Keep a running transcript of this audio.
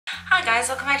Hi guys,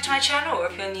 welcome back to my channel, or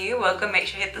if you're new, welcome. Make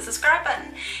sure you hit the subscribe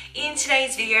button. In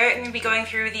today's video, I'm going to be going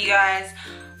through with you guys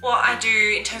what I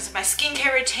do in terms of my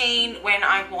skincare routine when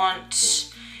I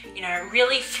want, you know,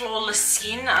 really flawless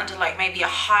skin under like maybe a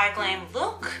high glam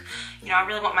look. You know, I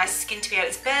really want my skin to be at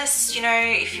its best, you know,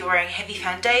 if you're wearing heavy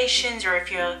foundations or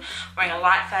if you're wearing a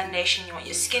light foundation, you want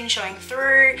your skin showing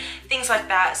through, things like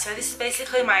that. So this is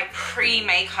basically my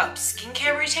pre-makeup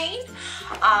skincare routine.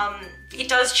 It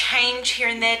does change here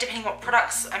and there depending what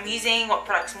products I'm using, what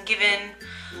products I'm given,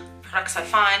 products I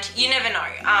find, you never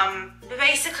know. But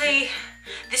basically,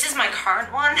 this is my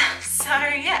current one, so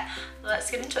yeah,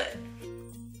 let's get into it.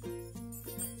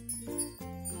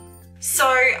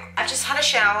 So I've just had a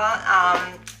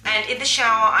shower, and in the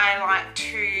shower I like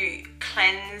to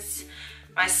cleanse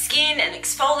my skin and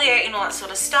exfoliate and all that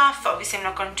sort of stuff. Obviously I'm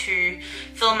not going to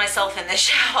film myself in the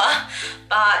shower,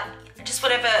 but just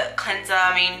whatever cleanser.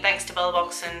 I mean, thanks to Bella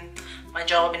Box and my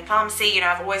job in pharmacy, you know,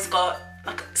 I've always got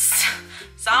like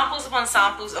samples upon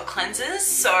samples of cleansers.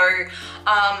 So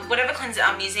whatever cleanser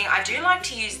I'm using, I do like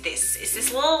to use this. It's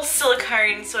this little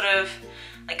silicone sort of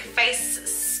like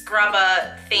face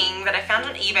scrubber thing that I found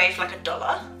on eBay for like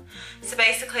 $1. So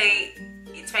basically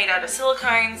it's made out of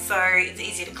silicone, so it's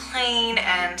easy to clean,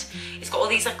 and it's got all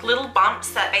these like little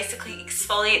bumps that basically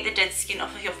exfoliate the dead skin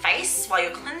off of your face while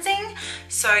you're cleansing.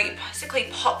 So you basically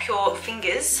pop your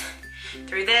fingers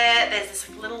through there. There's this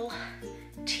like little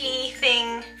T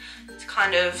thing to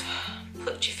kind of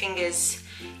put your fingers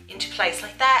into place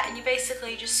like that, and you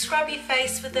basically just scrub your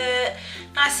face with it,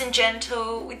 nice and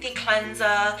gentle with your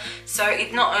cleanser. So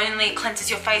it not only cleanses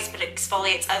your face, but it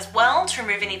exfoliates as well to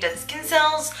remove any dead skin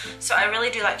cells. So I really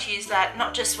do like to use that,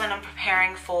 not just when I'm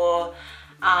preparing for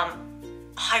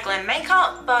high glam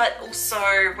makeup, but also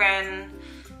when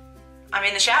I'm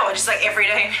in the shower, just like every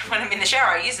day when I'm in the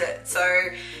shower I use it. So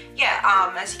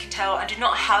yeah, as you can tell, I do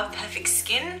not have perfect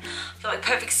skin. I feel like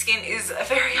perfect skin is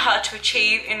very hard to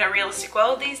achieve in a realistic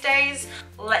world these days.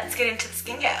 Let's get into the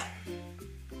skincare.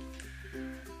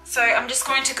 So I'm just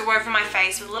going to go over my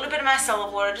face with a little bit of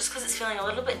micellar water just because it's feeling a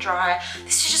little bit dry.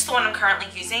 This is just the one I'm currently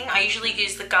using. I usually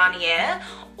use the Garnier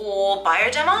or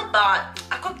Bioderma, but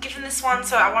I got given this one,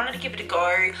 so I wanted to give it a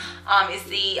go. Is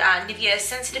the Nivea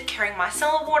Sensitive Caring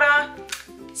Micellar Water.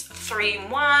 It's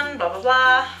 3-in-1, blah blah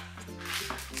blah.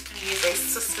 I'm gonna use these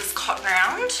Sisters Cotton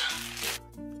Round.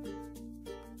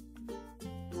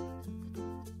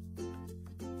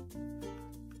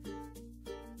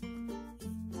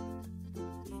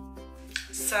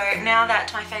 So now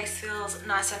that my face feels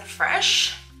nice and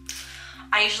fresh,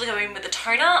 I usually go in with a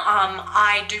toner.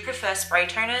 I do prefer spray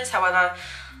toners, however,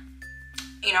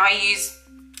 you know, I use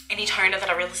any toner that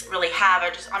I really have.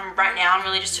 Right now I'm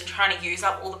really just trying to use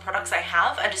up all the products I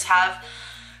have. I just have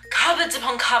cupboards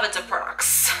upon cupboards of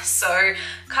products. So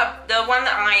the one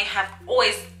that I have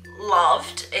always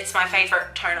loved, it's my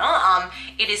favorite toner.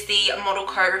 It is the Model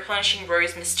Co Replenishing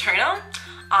Rose Mist Toner.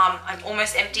 I'm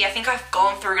almost empty. I think I've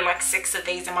gone through like 6 of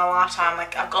these in my lifetime.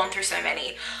 Like I've gone through so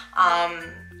many.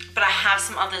 But I have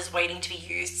some others waiting to be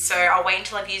used, so I'll wait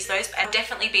until I've used those. I'll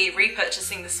definitely be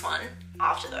repurchasing this one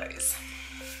after those.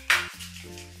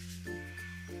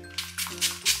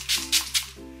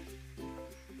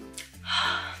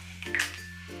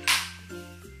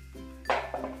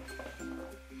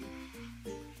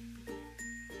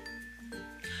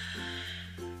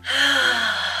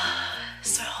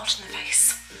 So hot in the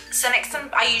face. So next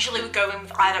I usually would go in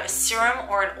with either a serum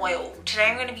or an oil. Today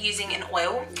I'm going to be using an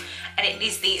oil, and it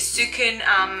is the Sukin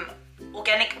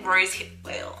Organic Rose Hip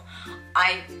Oil.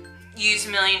 I use a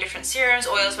million different serums,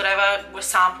 oils, whatever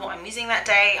sample I'm using that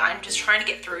day. I'm just trying to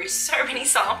get through so many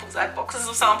samples. I have boxes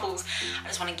of samples. I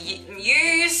just want to get them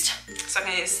used. So I'm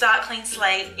going to start clean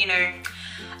slate, you know.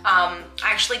 I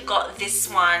actually got this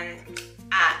one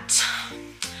at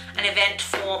an event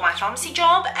for my pharmacy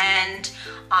job, and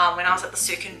when I was at the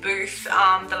Sukin booth,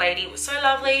 the lady was so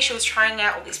lovely. She was trying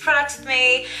out all these products with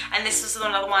me, and this was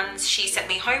one of the ones she sent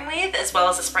me home with, as well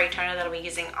as a spray toner that I'll be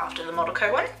using after the Model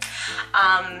Co one.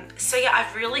 So yeah,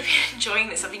 I've really been enjoying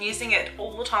this. I've been using it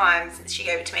all the time since she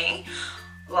gave it to me.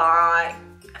 Like,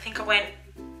 I think I went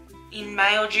in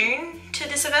May or June to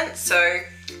this event, so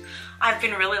I've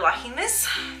been really liking this.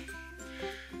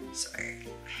 So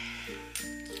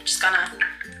just gonna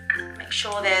make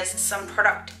sure there's some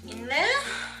product in there.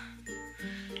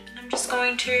 And I'm just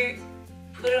going to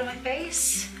put it on my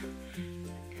face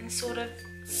and sort of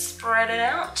spread it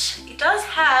out. It does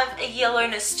have a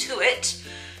yellowness to it,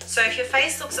 so if your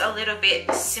face looks a little bit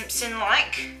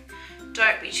Simpson-like,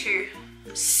 don't be too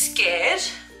scared.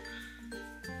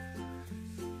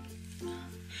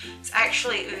 It's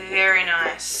actually very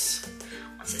nice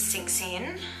once it sinks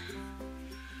in.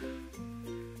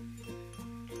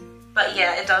 But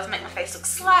yeah, it does make my face look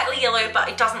slightly yellow, but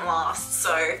it doesn't last,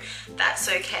 so that's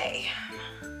okay.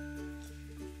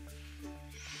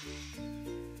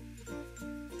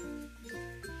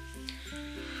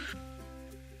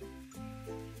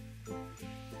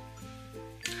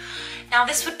 Now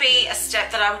this would be a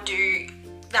step that I would do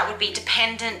that would be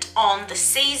dependent on the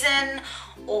season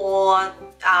or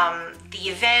the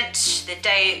event, the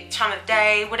day, time of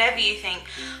day, whatever you think.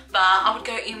 But I would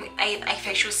go in with a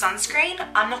facial sunscreen.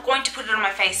 I'm not going to put it on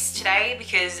my face today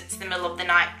because it's the middle of the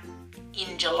night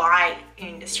in July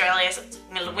in Australia, so it's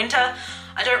middle of winter.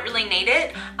 I don't really need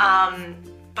it.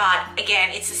 But again,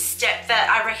 it's a step that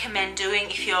I recommend doing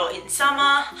if you're in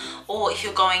summer or if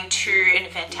you're going to an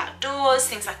event outdoors,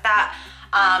 things like that.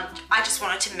 I just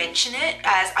wanted to mention it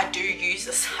as I do use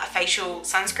a facial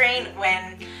sunscreen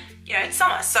when, you know, it's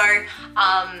summer. So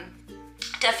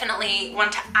definitely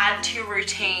want to add to your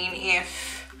routine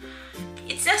if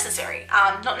it's necessary.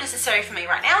 Not necessary for me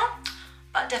right now,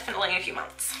 but definitely in a few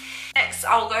months. Next,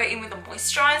 I'll go in with a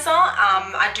moisturizer.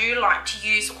 I do like to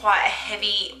use quite a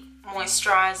heavy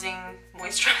moisturizer,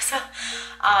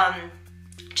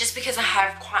 just because I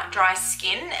have quite dry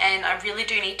skin and I really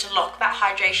do need to lock that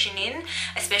hydration in,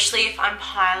 especially if I'm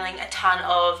piling a ton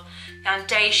of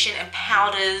foundation and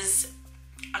powders,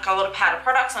 like a lot of powder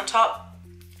products on top.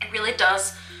 It really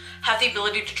does have the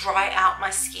ability to dry out my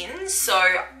skin. So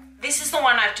this is the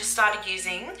one I've just started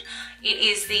using. It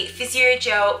is the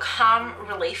Physiogel Calm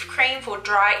Relief Cream for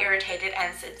dry, irritated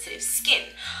and sensitive skin.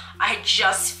 I had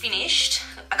just finished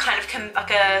a kind of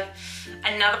like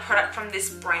another product from this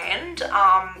brand and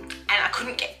I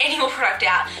couldn't get any more product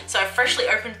out, so I freshly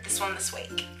opened this one this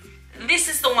week. This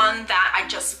is the one that I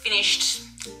just finished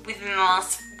within the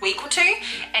last week or two,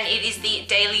 and it is the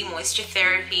Daily Moisture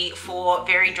Therapy for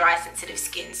very dry sensitive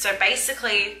skin. So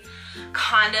basically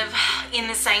kind of in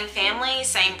the same family,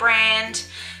 same brand,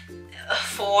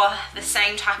 for the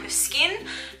same type of skin.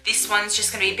 This one's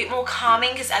just going to be a bit more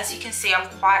calming because as you can see I'm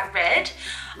quite red.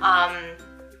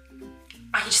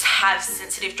 I just have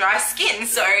sensitive dry skin,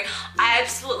 so I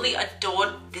absolutely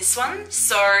adored this one.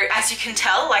 So as you can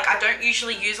tell, like I don't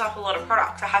usually use up a lot of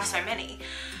products, I have so many.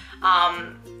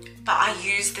 But I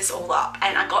used this all up,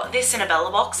 and I got this in a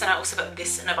Bella box and I also got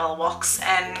this in a Bella box,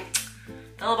 and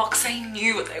Bella box, they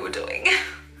knew what they were doing.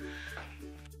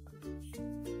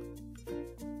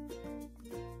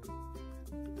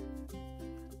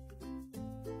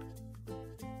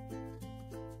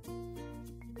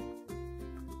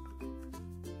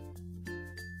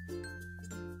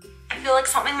 I feel like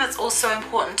something that's also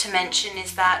important to mention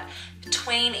is that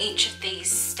between each of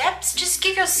these steps, just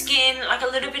give your skin like a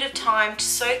little bit of time to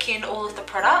soak in all of the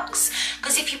products,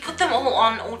 because if you put them all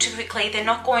on all too quickly, they're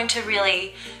not going to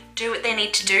really do what they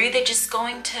need to do. They're just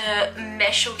going to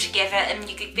mesh all together and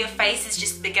your face is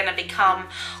just going to become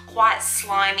quite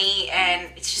slimy,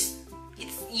 and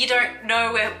you don't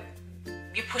know where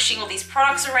you're pushing all these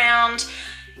products around.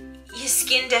 Your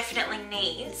skin definitely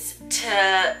needs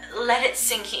to let it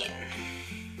sink in.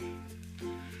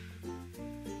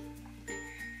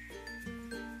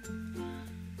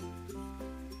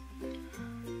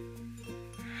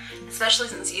 Especially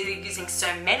since you're using so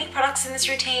many products in this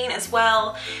routine as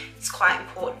well, it's quite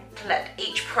important to let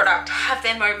each product have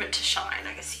their moment to shine,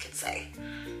 I guess you could say.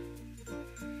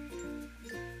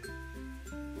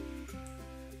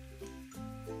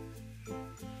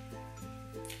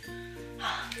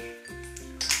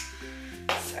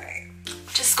 So,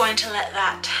 just going to let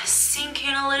that sink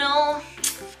in a little.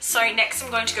 So next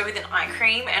I'm going to go with an eye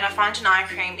cream, and I find an eye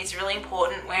cream is really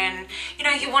important when, you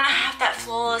know, you want to have that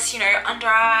flawless, you know, under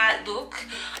eye look,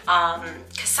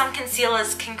 because some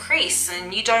concealers can crease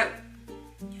and you don't,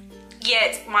 yeah,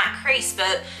 it might crease,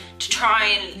 but to try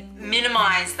and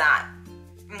minimize that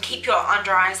and keep your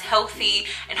under eyes healthy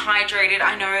and hydrated.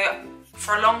 I know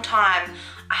for a long time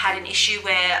I had an issue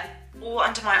where all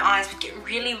under my eyes would get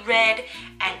really red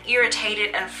and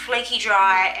irritated and flaky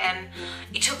dry, and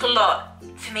it took a lot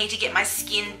for me to get my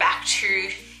skin back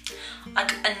to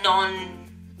like a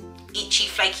non-itchy,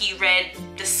 flaky, red,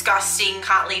 disgusting,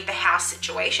 can't leave the house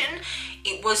situation.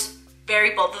 It was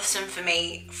very bothersome for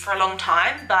me for a long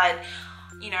time, but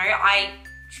you know, I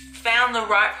found the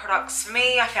right products for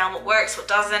me. I found what works, what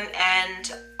doesn't,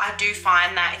 and I do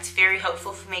find that it's very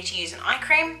helpful for me to use an eye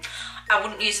cream. I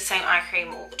wouldn't use the same eye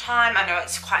cream all the time. I know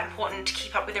it's quite important to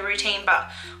keep up with a routine, but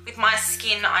with my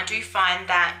skin, I do find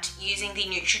that using the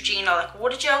Neutrogena like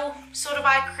water gel sort of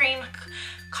eye cream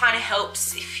kind of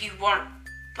helps if you want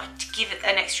like to give it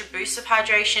an extra boost of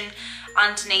hydration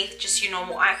underneath just your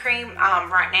normal eye cream.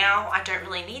 Right now, I don't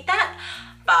really need that,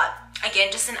 but again,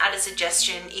 just an added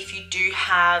suggestion if you do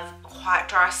have quite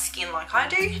dry skin like I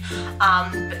do.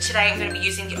 But today I'm going to be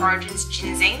using the Origins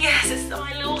Ginseng. Yes, it's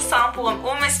my little sample. I'm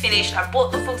almost finished. I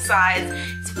bought the full size.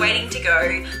 It's waiting to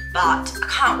go, but I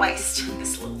can't waste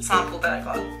this little sample that I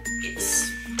got. It's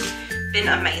been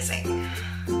amazing,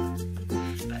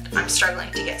 but I'm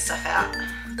struggling to get stuff out.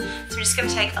 So I'm just going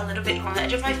to take a little bit on the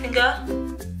edge of my finger,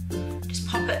 just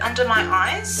pop it under my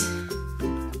eyes.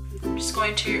 I'm just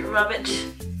going to rub it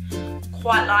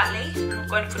quite lightly. I'm not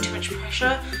going to put too much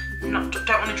pressure. Don't want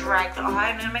to drag the eye.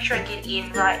 I'm going to make sure I get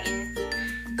in right in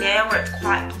there where it's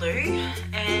quite blue,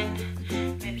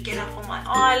 and maybe get up on my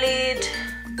eyelid.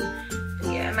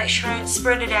 Yeah, make sure I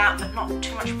spread it out, but not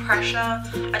too much pressure.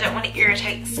 I don't want to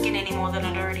irritate the skin any more than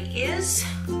it already is.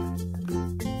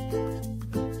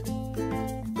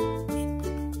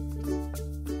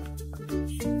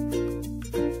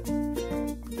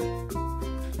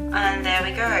 And there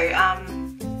we go.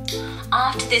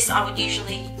 After this, I would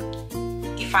usually,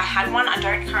 if I had one, I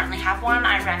don't currently have one,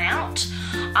 I ran out,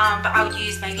 but I would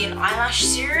use maybe an eyelash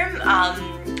serum.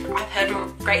 I've heard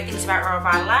great things about Raw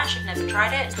Eyelash. I've never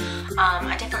tried it.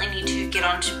 I definitely need to get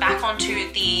back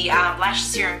onto the lash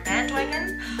serum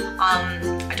bandwagon.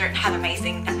 I don't have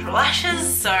amazing natural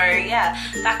lashes, so yeah,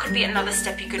 that could be another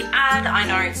step you could add. I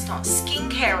know it's not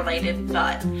skincare related,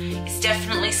 but it's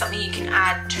definitely something you can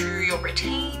add to your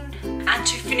routine. And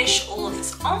to finish all of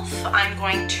this off, I'm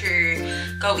going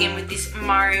to go in with this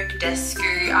Mario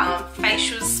Badescu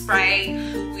facial spray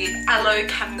with aloe,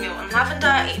 chamomile and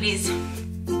lavender. It is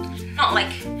not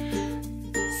like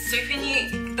super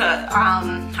new, but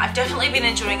I've definitely been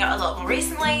enjoying it a lot more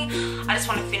recently. I just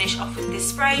want to finish off with this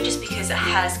spray just because it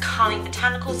has calming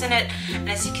botanicals in it, and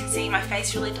as you can see, my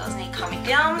face really does need calming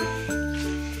down.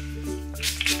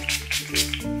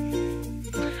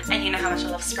 And you know how much I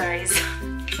love sprays.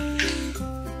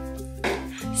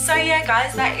 So yeah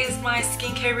guys, that is my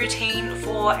skincare routine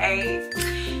for a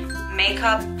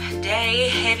makeup day,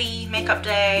 heavy makeup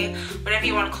day, whatever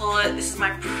you want to call it. This is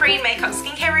my pre-makeup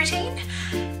skincare routine.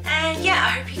 And yeah,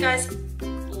 I hope you guys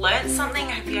learned something.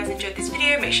 I hope you guys enjoyed this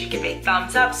video. Make sure you give it a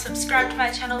thumbs up, subscribe to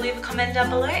my channel, leave a comment down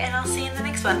below, and I'll see you in the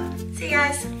next one. See you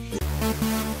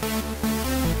guys.